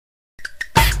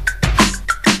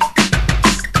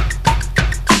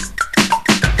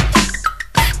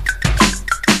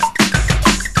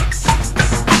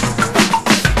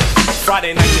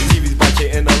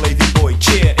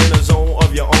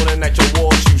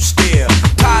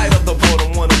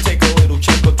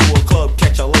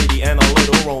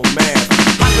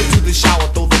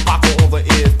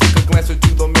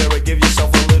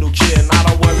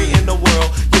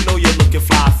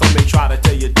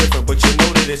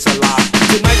it's a lie.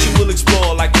 Tonight you will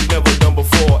explore like you've never done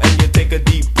before, and you take a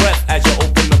deep breath as you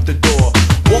open up the door.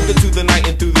 Walk into the night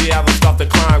and through the hours start to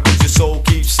climb, cause your soul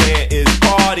keeps saying it's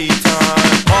party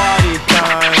time, party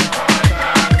time.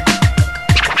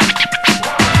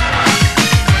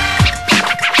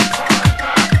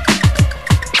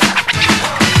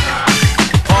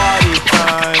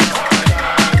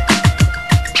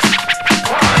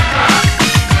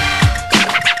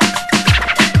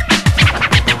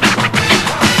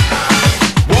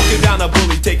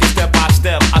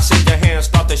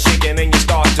 Shaking and you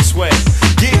start to sweat.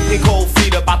 Getting cold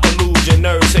feet, about to lose your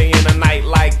nerve. Saying a night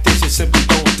like this you simply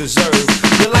don't deserve.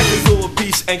 Your life is full of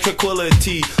peace and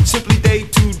tranquility, simply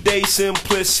day-to-day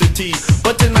simplicity.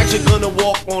 But tonight you're gonna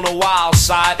walk on a wild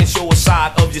side and show a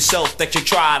side of yourself that you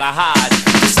try to hide.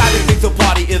 Decide to think the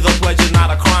party is a pleasure,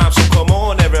 not a crime. So come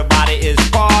on everybody, it's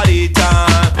party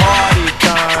time, party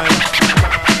time.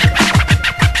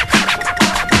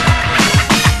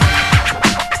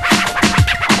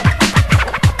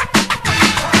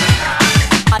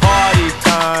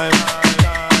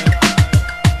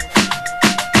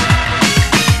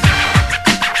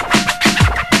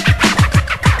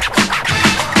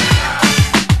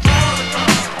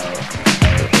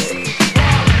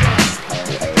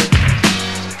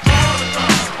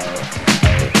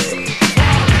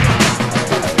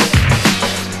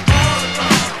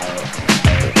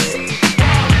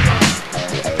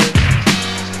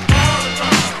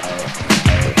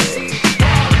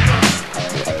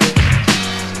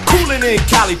 In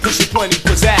Cali, pushing plenty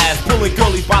pizzazz, pulling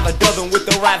girlies by the dozen with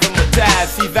the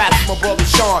razzmatazz. See, that's my brother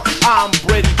Sean, I'm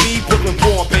Brady B, Brooklyn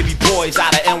born baby boys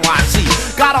out of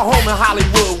NYC. Got a home in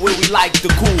Hollywood where we like to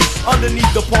cool,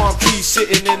 underneath the palm trees,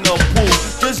 sitting in the pool.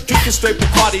 Just drinking straight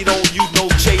Bacardi, don't use no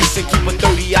chase, and keep a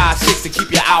 30-6 to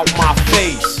keep you out my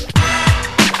face.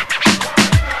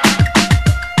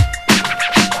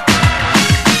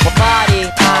 Party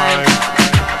time.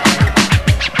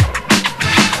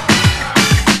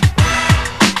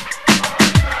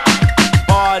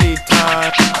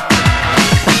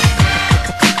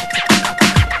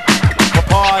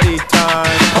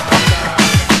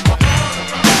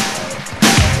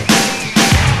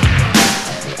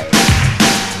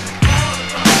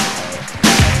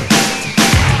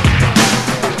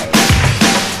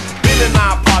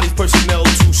 Personnel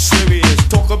too serious,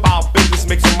 talk about business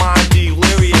makes your mind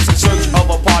delirious. In search of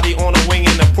a party on a wing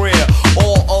and a prayer,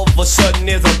 all of a sudden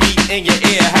there's a beat in your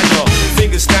ear. Has your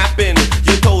fingers snapping,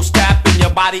 your toes tapping,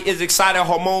 your body is excited,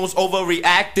 hormones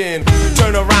overreacting.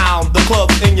 Turn around, the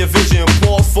club's in your vision,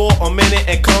 pause for a minute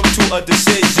and come to a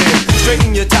decision.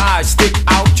 Straighten your ties, stick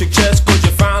out your chest, cause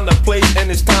you found a place and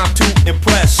it's time to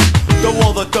impress. The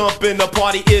wall the thumping, the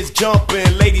party is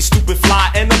jumping, ladies stupid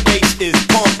fly and the bass is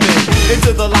pumping.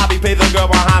 Into the lobby, pay the girl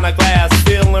behind the glass,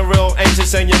 feeling real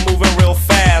anxious and you're moving real fast.